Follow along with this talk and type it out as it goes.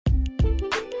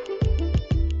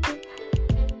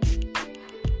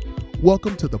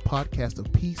Welcome to the podcast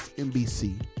of Peace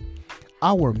MBC.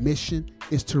 Our mission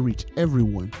is to reach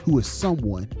everyone who is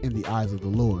someone in the eyes of the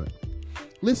Lord.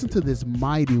 Listen to this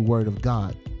mighty word of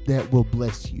God that will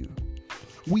bless you.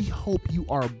 We hope you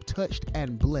are touched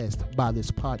and blessed by this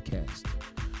podcast.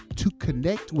 To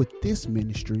connect with this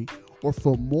ministry or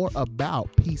for more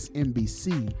about Peace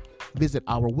MBC, visit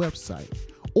our website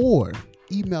or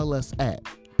email us at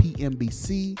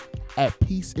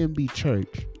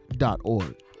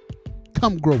pmbc@peacembchurch.org.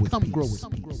 Come grow with peace.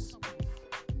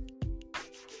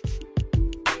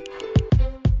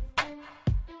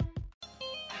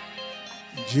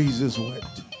 Jesus went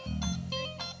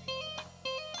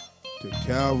to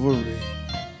Calvary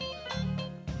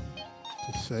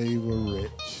to save a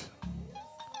wretch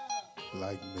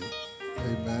like me.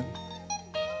 Amen.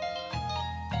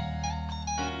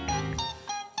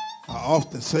 I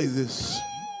often say this,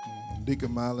 Deacon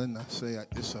Mylan, I say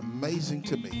it's amazing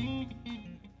to me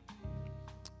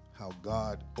how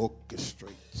God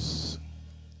orchestrates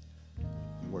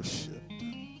worship.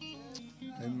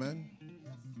 Amen.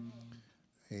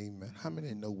 Amen. How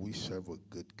many know we serve a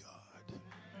good God?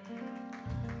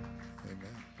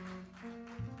 Amen.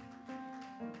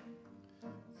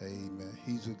 Amen.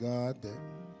 He's a God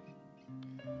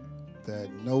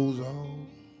that knows all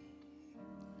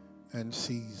and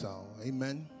sees all.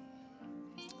 Amen.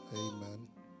 Amen.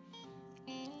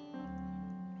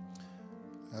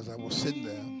 As I was sitting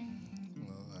there,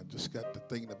 I just got to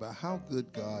thinking about how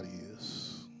good God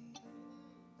is.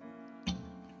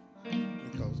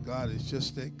 Because God is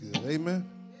just that good. Amen.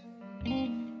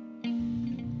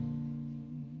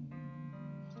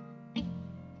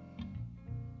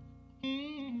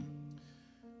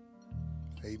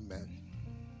 Amen.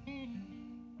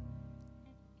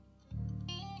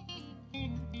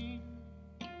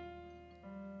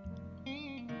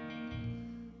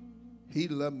 He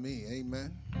loved me,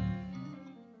 amen,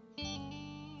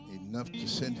 enough to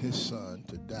send his son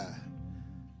to die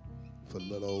for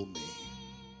little old me.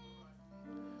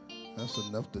 That's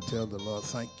enough to tell the Lord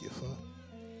thank you for.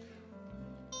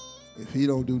 If he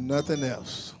don't do nothing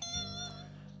else,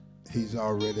 he's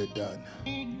already done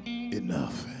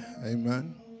enough.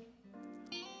 Amen.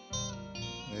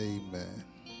 Amen.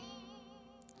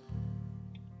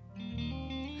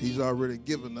 He's already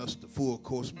given us the full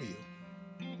course meal.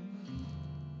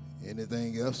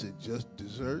 Anything else is just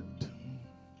dessert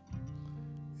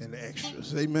and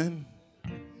extras. Amen.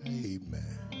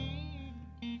 Amen.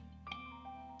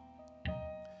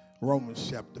 Romans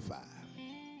chapter 5.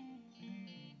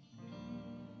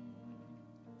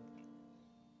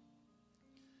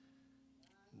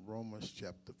 Romans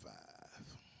chapter 5.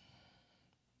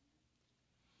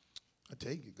 I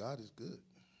tell you, God is good.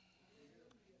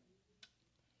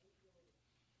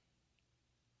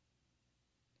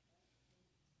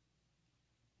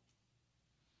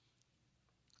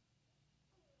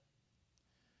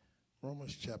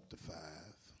 Romans chapter 5.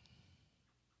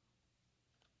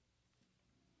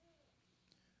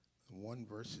 One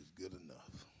verse is good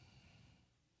enough.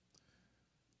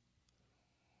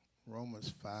 Romans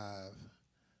 5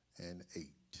 and 8.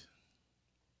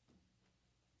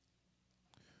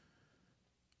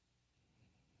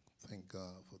 Thank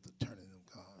God for the turning of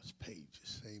God's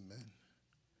pages. Amen.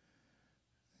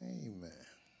 Amen.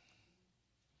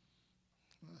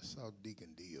 I saw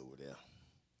Deacon D over there.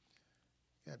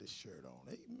 Got his shirt on.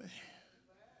 Amen.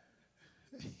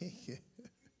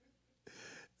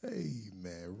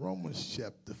 Amen. Romans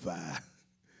chapter 5,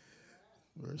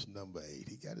 verse number 8.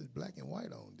 He got his black and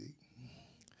white on, D.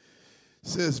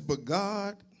 Says, but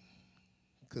God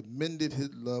commended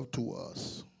his love to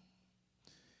us,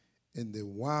 in that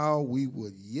while we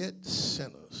were yet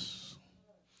sinners,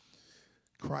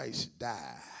 Christ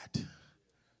died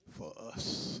for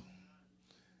us.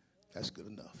 That's good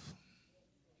enough.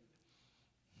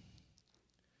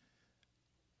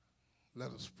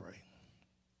 Let us pray.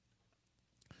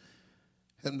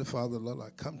 Heavenly Father, Lord, I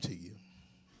come to you.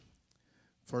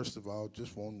 First of all,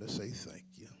 just wanting to say thank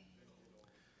you.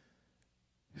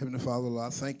 Heavenly Father, Lord, I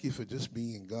thank you for just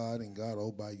being God and God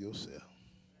all by yourself.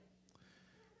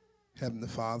 Heavenly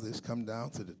Father, it's come down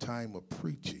to the time of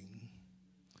preaching.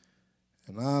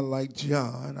 And I, like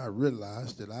John, I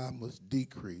realized that I must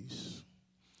decrease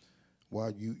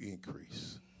while you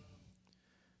increase.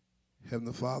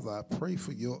 Heavenly Father, I pray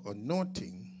for your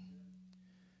anointing,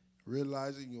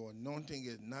 realizing your anointing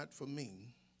is not for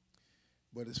me,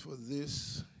 but it's for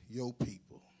this, your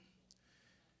people.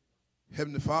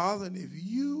 Heavenly Father, and if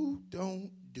you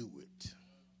don't do it,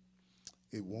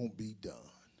 it won't be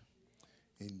done.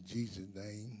 In Jesus'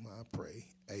 name I pray,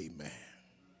 amen.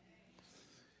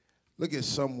 Look at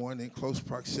someone in close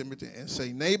proximity and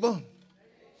say, neighbor,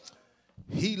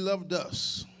 He loved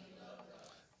us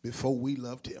before we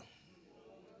loved him.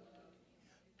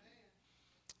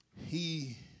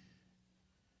 He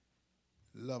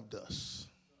loved us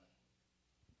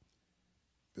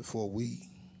before we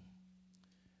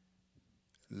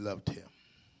loved him.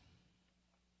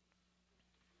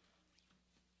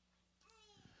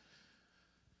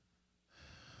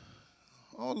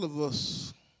 All of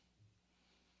us,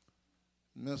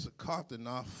 Mr. Carlton,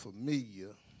 are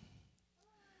familiar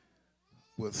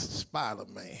with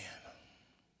Spider-Man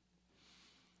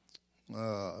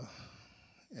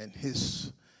and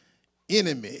his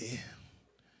enemy,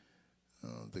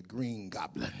 the Green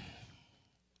Goblin.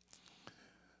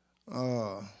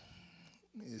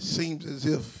 It seems as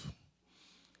if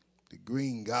the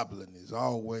Green Goblin is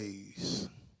always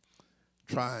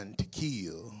trying to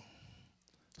kill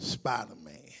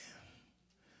Spider-Man.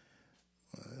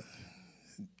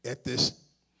 At this,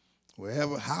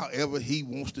 however he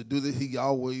wants to do this, he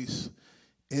always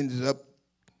ends up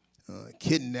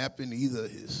kidnapping either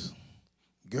his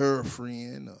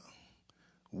girlfriend or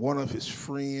one of his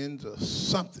friends or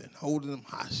something, holding them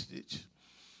hostage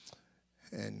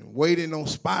and waiting on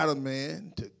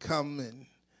Spider-Man to come and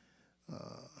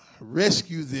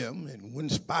rescue them. And when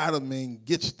Spider-Man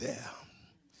gets there,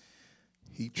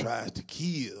 he tries to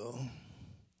kill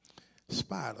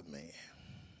Spider-Man.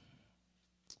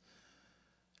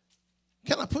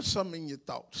 Can I put something in your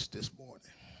thoughts this morning?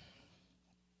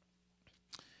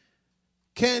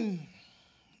 Can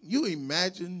you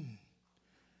imagine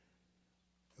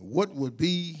what would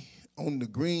be on the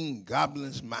Green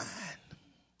Goblin's mind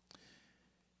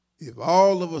if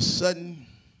all of a sudden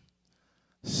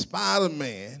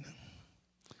Spider-Man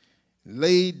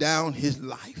laid down his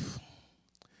life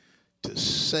to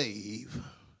save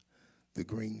the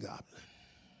Green Goblin?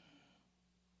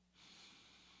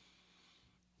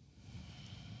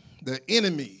 The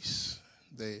enemies,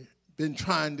 they've been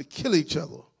trying to kill each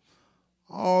other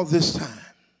all this time.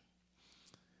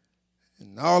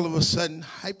 And all of a sudden,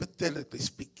 hypothetically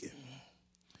speaking,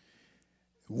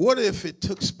 what if it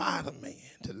took Spider-Man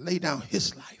to lay down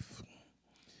his life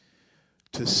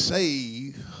to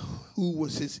save who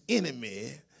was his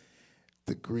enemy,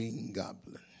 the Green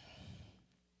Goblin?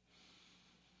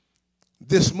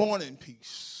 This morning,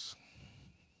 peace,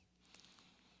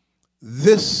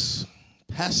 this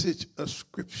passage of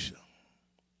Scripture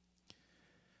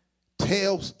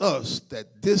tells us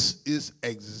that this is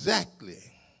exactly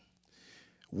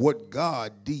what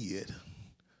God did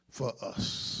for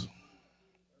us.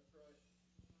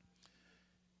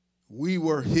 We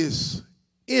were his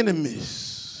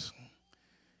enemies.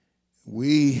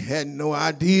 We had no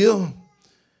idea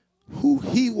who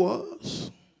he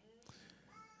was.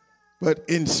 But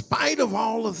in spite of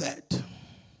all of that,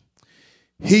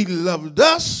 he loved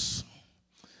us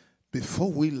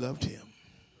before we loved him.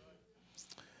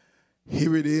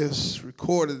 Here it is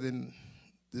recorded in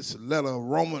this letter of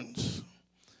Romans,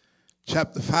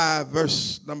 chapter 5,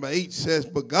 verse number 8 says,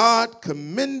 "But God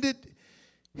commended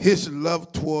his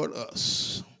love toward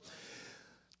us."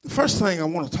 The first thing I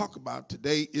want to talk about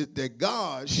today is that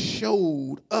God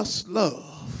showed us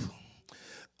love.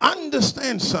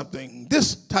 Understand something.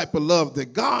 This type of love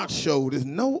that God showed is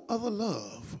no other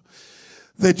love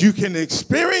that you can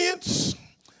experience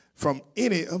from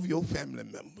any of your family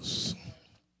members.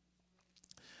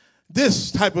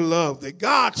 This type of love that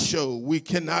God showed we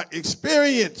cannot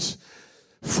experience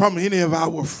from any of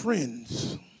our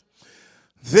friends.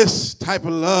 This type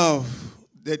of love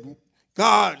that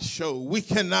God showed we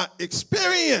cannot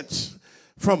experience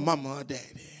from mama or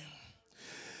daddy.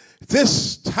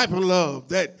 This type of love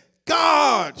that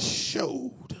God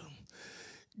showed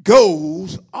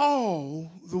goes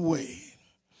all the way.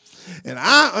 And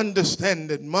I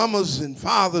understand that mamas and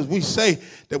fathers, we say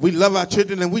that we love our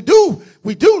children, and we do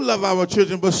love our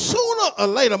children, but sooner or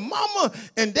later, mama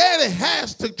and daddy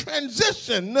has to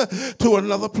transition to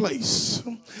another place.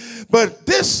 But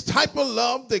this type of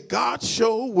love that God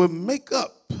showed will make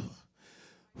up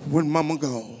when mama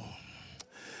gone.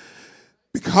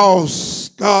 Because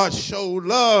God showed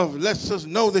love lets us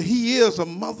know that he is a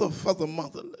mother for the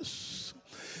motherless.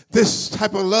 This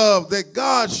type of love that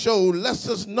God showed lets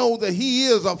us know that he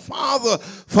is a father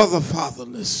for the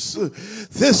fatherless.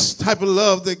 This type of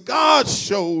love that God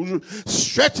showed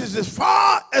stretches as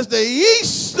far as the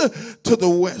east to the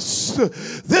west.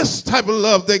 This type of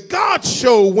love that God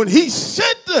showed when he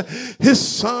sent his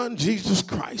son Jesus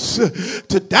Christ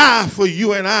to die for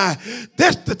you and I.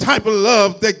 That's the type of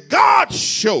love that God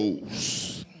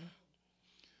shows.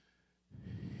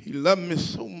 He loved me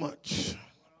so much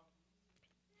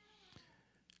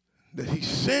that he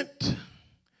sent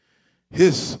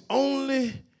his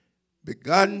only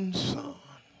begotten son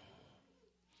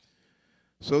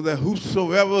so that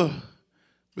whosoever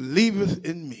believeth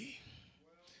in me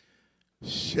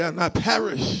shall not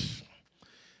perish,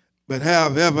 but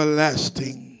have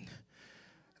everlasting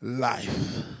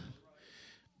life.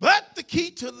 But the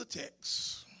key to the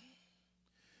text,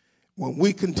 when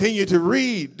we continue to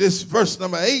read this verse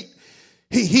number 8,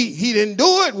 he didn't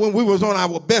do it when we was on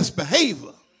our best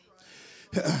behavior.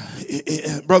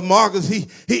 Brother Marcus, he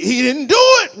didn't do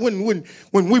it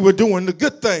when we were doing the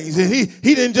good things. And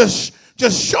he didn't just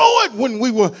show it when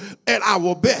we were at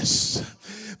our best.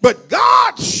 But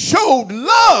God showed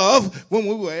love when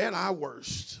we were at our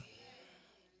worst.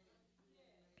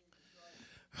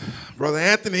 Brother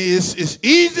Anthony, it's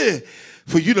easy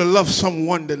for you to love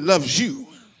someone that loves you.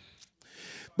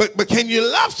 But can you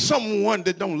love someone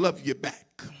that don't love you back?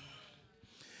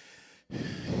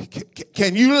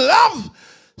 Can you love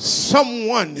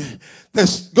someone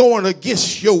that's going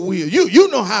against your will? You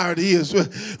know how it is.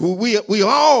 We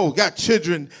all got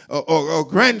children or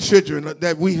grandchildren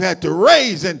that we've had to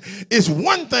raise, and it's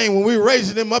one thing when we're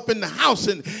raising them up in the house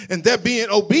and they're being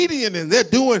obedient and they're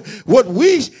doing what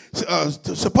we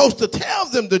supposed to tell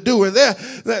them to do, and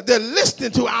they're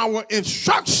listening to our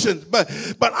instructions. But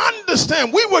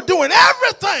understand, we were doing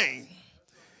everything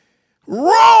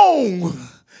wrong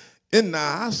in the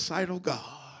eyesight of God.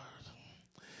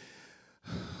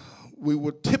 We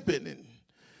were tipping and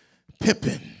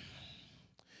pimping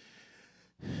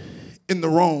in the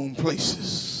wrong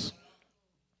places.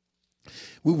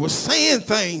 We were saying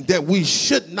things that we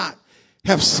should not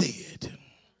have said.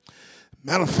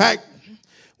 Matter of fact,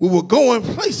 we were going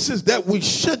places that we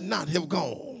should not have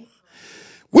gone.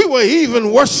 We were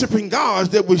even worshiping gods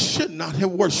that we should not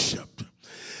have worshiped.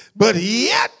 But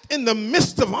yet, in the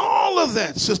midst of all of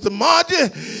that, Sister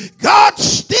Margie, God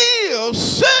still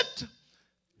sent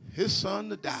his son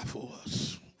to die for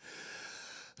us.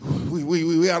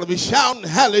 We ought to be shouting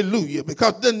hallelujah,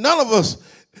 because none of us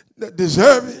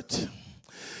deserve it.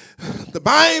 The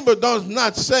Bible does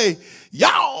not say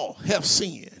y'all have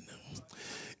sinned.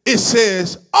 It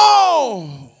says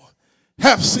all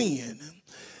have sinned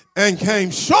and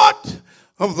came short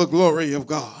of the glory of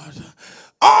God.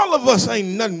 All of us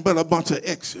ain't nothing but a bunch of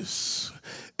exes.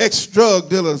 Ex-drug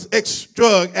dealers,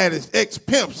 ex-drug addicts,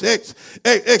 ex-pimps,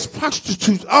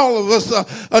 ex-prostitutes. All of us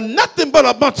are nothing but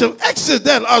a bunch of exes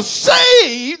that are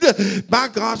saved by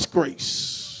God's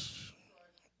grace.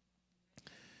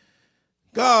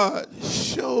 God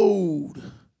showed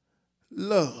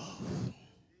love,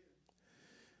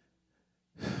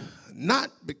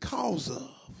 not because of,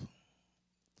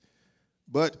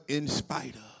 but in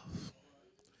spite of.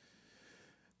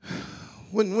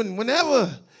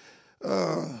 Whenever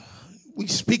we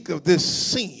speak of this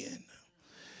sin,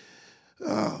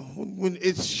 when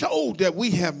it showed that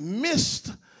we have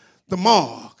missed the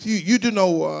mark. You do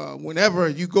know whenever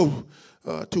you go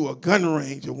to a gun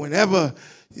range, or whenever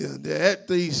they're at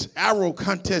these arrow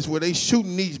contests where they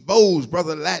shooting these bows,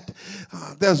 Brother Lat,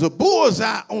 there's a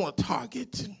bullseye on a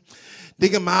target,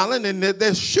 Diggum Island, and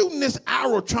they're shooting this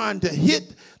arrow trying to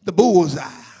hit the bullseye.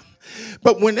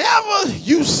 But whenever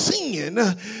you sin,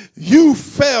 you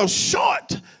fell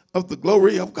short of the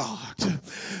glory of God.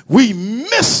 We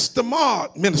missed the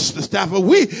mark, Minister Stafford.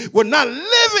 We were not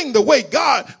living the way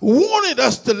God wanted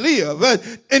us to live.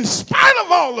 And in spite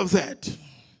of all of that,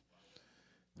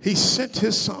 he sent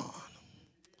his son,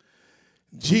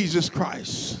 Jesus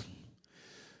Christ,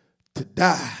 to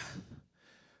die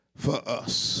for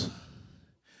us.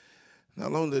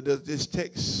 Not only does this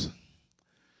text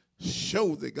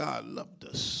show that God loved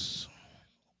us,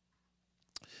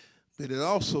 but it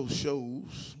also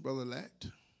shows, Brother Lat,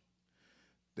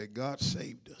 that God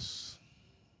saved us.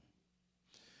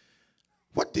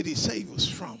 What did he save us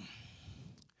from?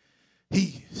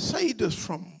 He saved us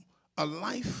from a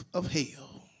life of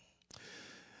hell.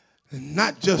 And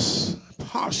not just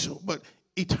partial, but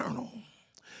eternal.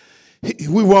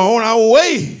 We were on our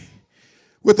way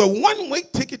with a one-way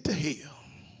ticket to hell.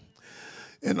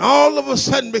 And all of a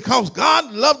sudden, because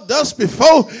God loved us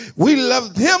before we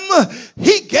loved him,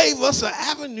 he gave us an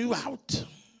avenue out.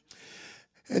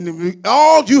 And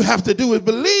all you have to do is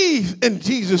believe in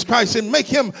Jesus Christ and make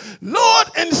him Lord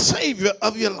and Savior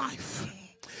of your life.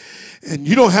 And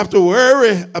you don't have to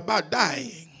worry about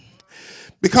dying,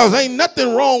 because ain't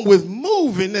nothing wrong with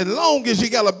moving as long as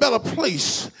you got a better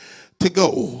place to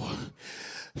go.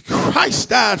 Christ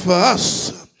died for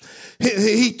us.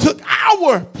 He took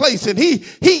our place, and he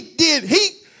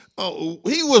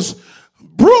was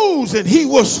bruised, and he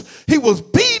was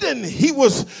beaten, he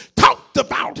was talked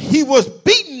about, he was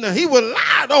beaten, he was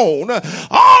lied on.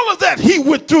 All of that he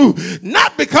went through,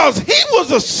 not because he was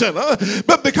a sinner,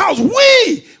 but because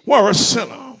we were a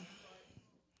sinner.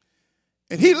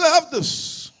 And he loved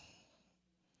us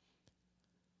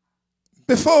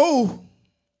before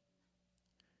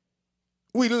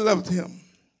we loved him.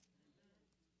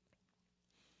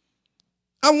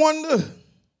 I wonder,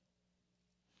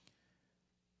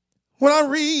 when I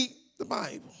read the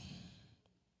Bible,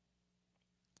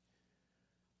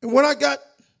 and when I got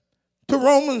to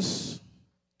Romans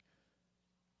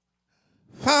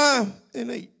 5 and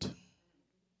 8,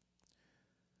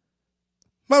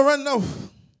 my run off,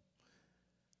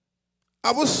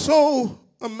 I was so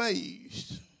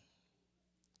amazed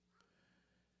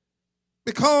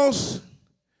because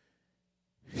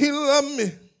he loved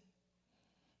me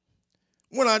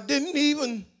when I didn't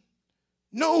even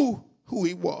know who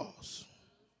he was.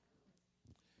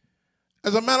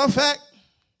 As a matter of fact,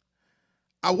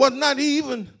 I was not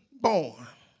even born.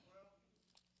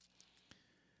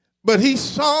 But he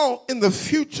saw in the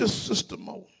future, Sister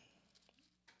Mo,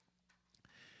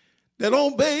 that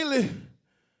old Bailey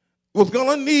was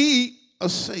going to need a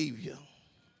Savior.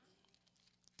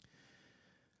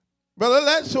 Brother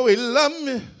Latso, he loved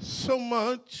me so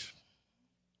much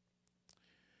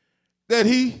that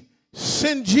he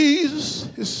sent Jesus,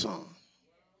 his son,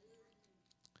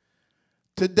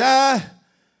 to die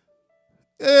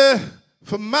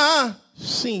for my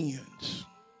sins.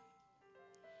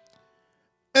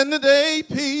 And today,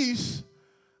 peace,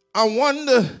 I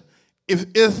wonder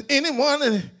if there's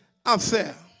anyone out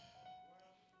there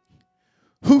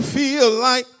who feel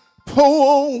like poor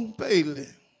old Bailey,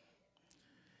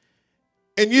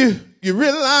 and you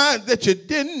realize that you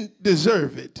didn't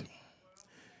deserve it.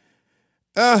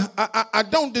 I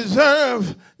don't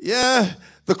deserve,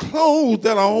 the clothes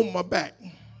that are on my back.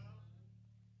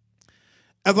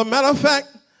 As a matter of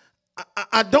fact,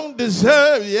 I don't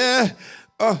deserve,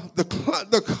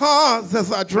 the cars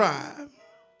that I drive.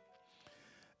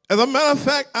 As a matter of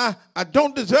fact, I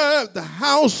don't deserve the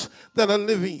house that I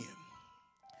live in.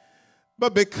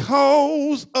 But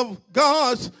because of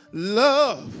God's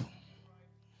love,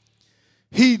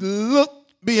 he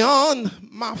looked beyond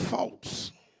my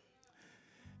faults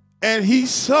and he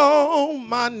saw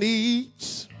my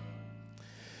needs.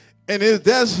 And if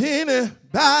there's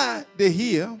anybody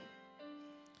here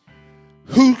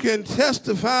who can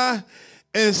testify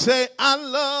and say, I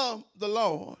love the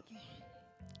Lord,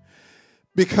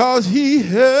 because he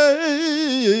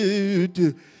heard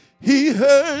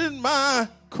my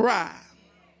cry,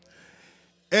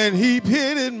 and he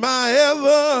pitied my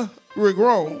every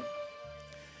groan.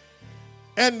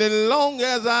 And as long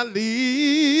as I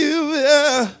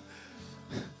live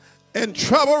and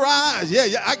trouble rise,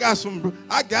 I got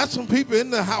some people in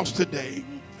the house today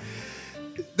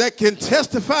that can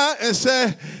testify and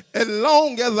say, as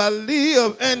long as I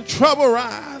live and trouble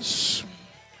rise,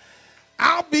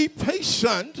 I'll be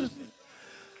patient.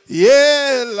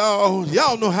 Yeah, Lord,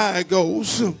 y'all know how it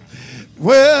goes.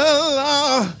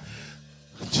 Well,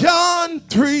 John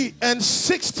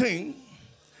 3:16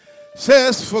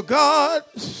 says, for God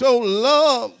so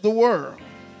loved the world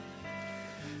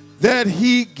that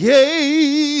he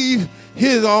gave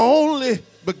his only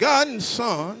begotten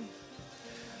Son,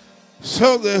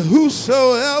 so that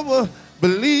whosoever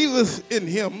believeth in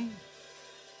him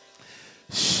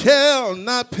shall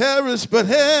not perish but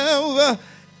have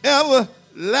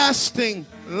everlasting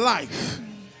life.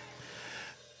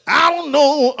 I don't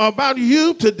know about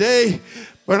you today,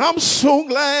 but I'm so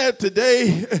glad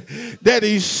today that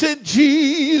he sent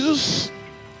Jesus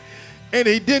and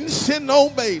he didn't send no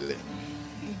Bailey.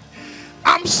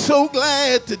 I'm so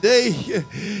glad today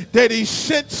that he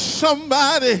sent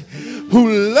somebody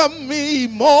who loved me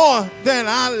more than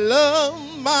I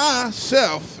love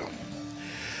myself.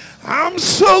 I'm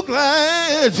so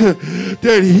glad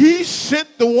that he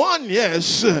sent the one,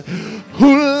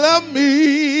 who loved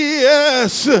me,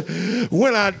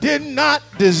 when I did not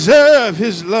deserve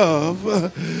his love.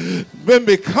 But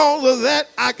because of that,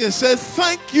 I can say,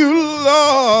 thank you,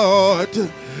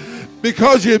 Lord,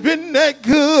 because you've been that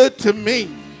good to me.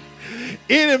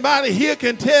 Anybody here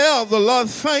can tell the Lord,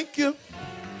 thank you,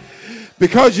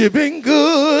 because you've been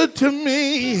good to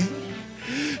me.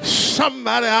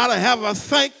 Somebody ought to have a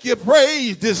thank you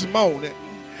praise this morning.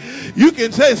 You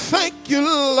can say, thank you,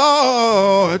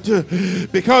 Lord,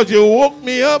 because you woke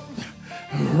me up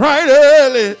right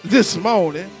early this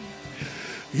morning.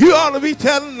 You ought to be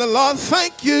telling the Lord,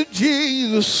 thank you,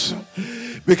 Jesus,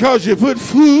 because you put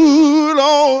food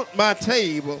on my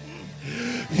table.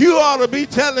 You ought to be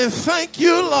telling, thank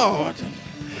you, Lord,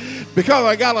 because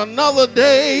I got another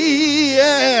day,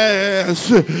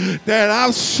 that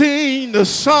I've seen the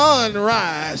sun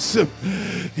rise.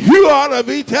 You ought to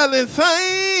be telling, thank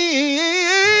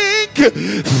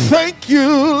Thank you,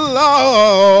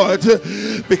 Lord,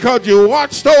 because you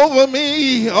watched over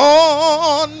me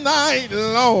all night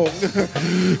long.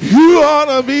 You ought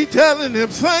to be telling him,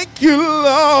 thank you,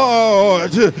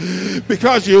 Lord,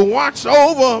 because you watched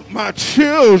over my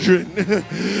children.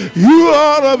 You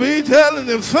ought to be telling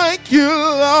him, thank you,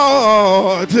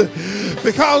 Lord,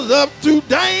 because up through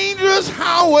dangerous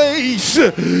highways,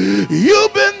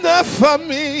 you've been there for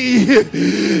me.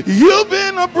 You've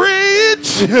been a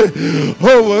bridge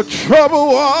over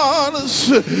troubled waters.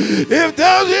 If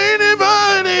there's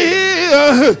anybody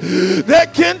here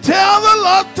that can tell the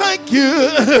Lord thank you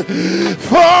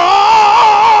for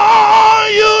all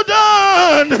you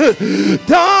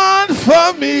done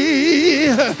for me,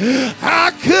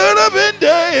 I could have been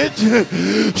dead,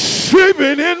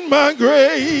 sleeping in my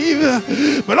grave,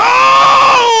 but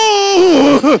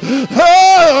oh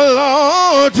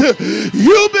Lord,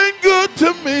 you've been good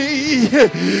to me.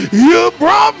 You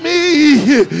brought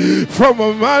me from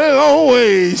a mighty long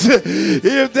ways.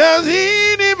 If there's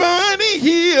anybody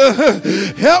here,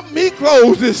 help me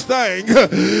close this thing.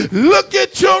 Look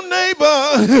at your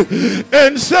neighbor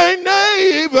and say,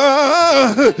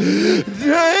 neighbor,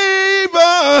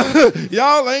 neighbor,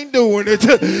 y'all ain't doing it.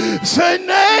 Say,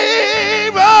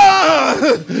 neighbor,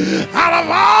 out of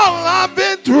all I've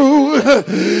been through,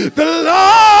 the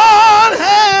Lord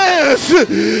has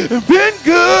been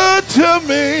good to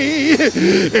me.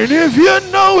 And if you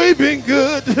know he been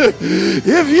good,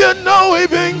 if you know he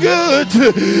been good,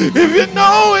 if you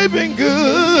know he been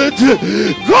good,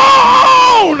 go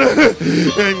on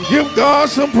and give God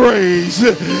some praise.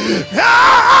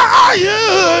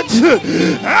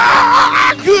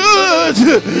 Good.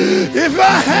 If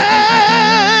I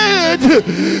had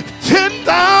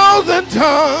 10,000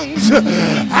 tongues,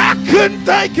 I couldn't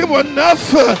thank him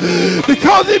enough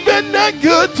because he's been that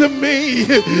good to me.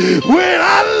 When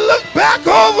I look back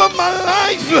over my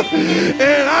life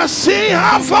and I see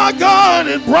how far God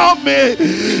has brought me, if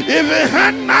it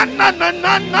had not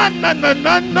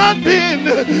been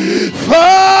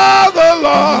for the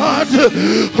Lord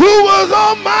who was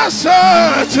on my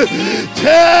side,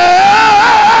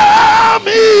 tell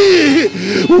me,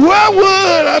 where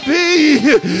would I be?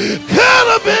 Could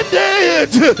have been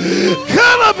dead,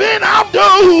 could have been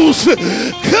outdoors,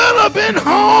 could have been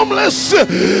homeless,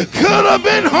 could have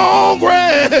been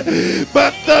hungry,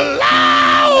 but the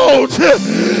Lord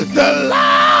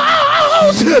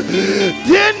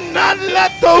did not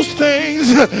let those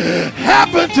things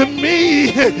happen to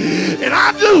me. And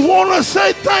I just want to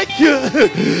say thank you.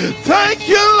 Thank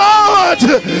you, Lord.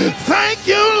 Thank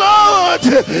you, Lord.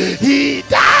 He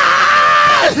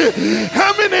died.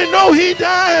 How many know he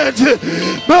died?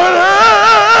 But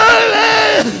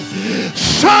early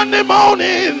Sunday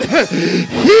morning,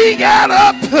 he got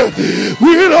up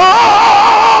with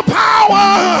all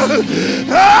power,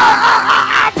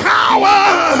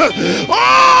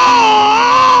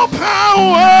 all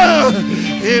power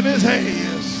in his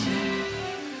hands.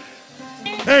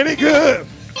 Ain't he good?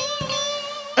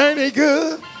 Ain't he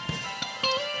good?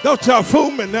 Don't y'all fool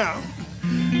me now.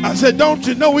 I said, don't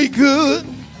you know he good?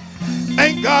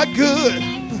 Ain't God good?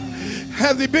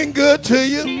 Has he been good to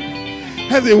you?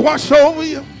 Has he watched over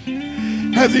you?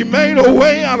 Has he made a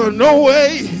way out of no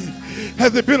way?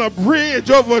 Has it been a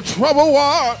bridge over troubled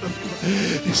water?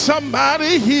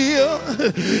 Somebody here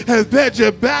has had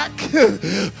your back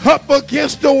up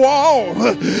against the wall.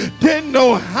 Didn't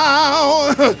know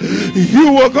how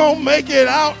you were going to make it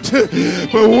out.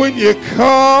 But when you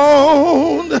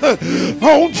called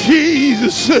on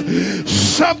Jesus,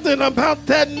 something about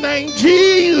that name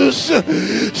Jesus,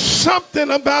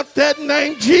 something about that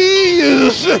name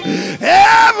Jesus,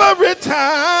 every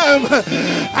time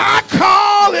I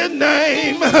call his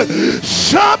name,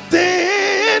 something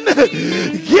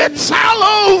gets all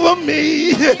over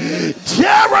me.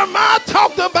 Jeremiah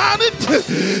talked about it,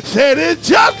 said it's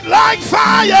just like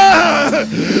fire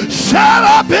shut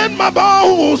up in my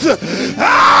bones.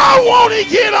 I want to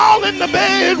get all in the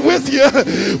bed with you.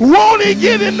 Want to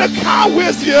get in the car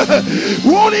with you.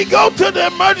 Want to go to the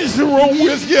emergency room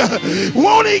with you.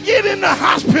 Want to get in the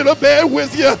hospital bed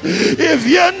with you. If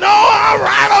you know I'm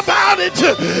right about it,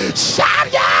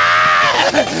 shout yeah!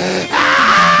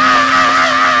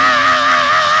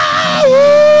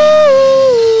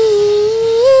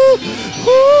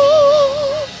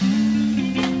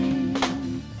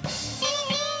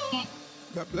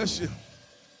 God bless you.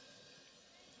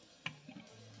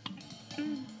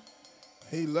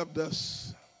 He loved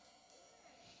us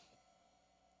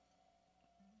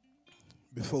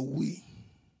before we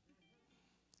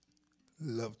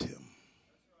loved him.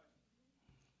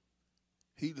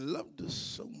 He loved us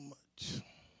so much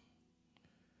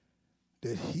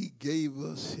that he gave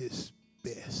us his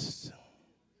best.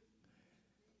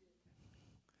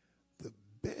 The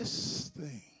best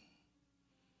thing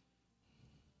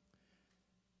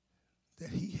that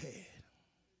he had,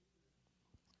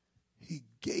 he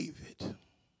gave it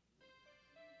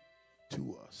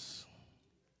to us.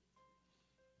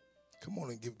 Come on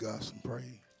and give God some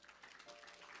praise.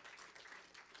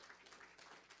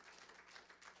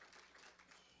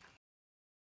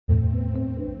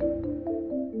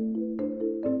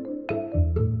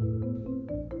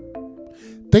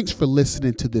 Thanks for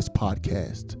listening to this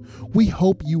podcast. We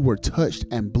hope you were touched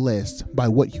and blessed by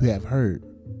what you have heard.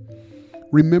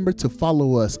 Remember to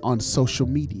follow us on social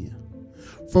media.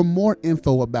 For more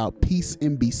info about Peace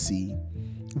MBC,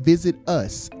 visit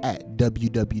us at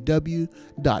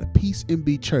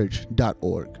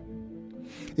www.peacembchurch.org.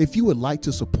 If you would like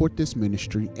to support this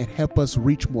ministry and help us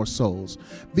reach more souls,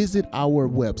 visit our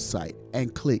website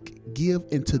and click Give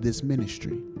into this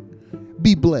ministry.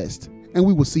 Be blessed, and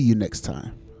we will see you next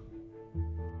time.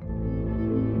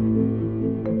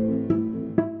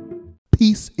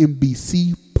 Peace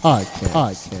MBC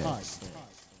Podcast.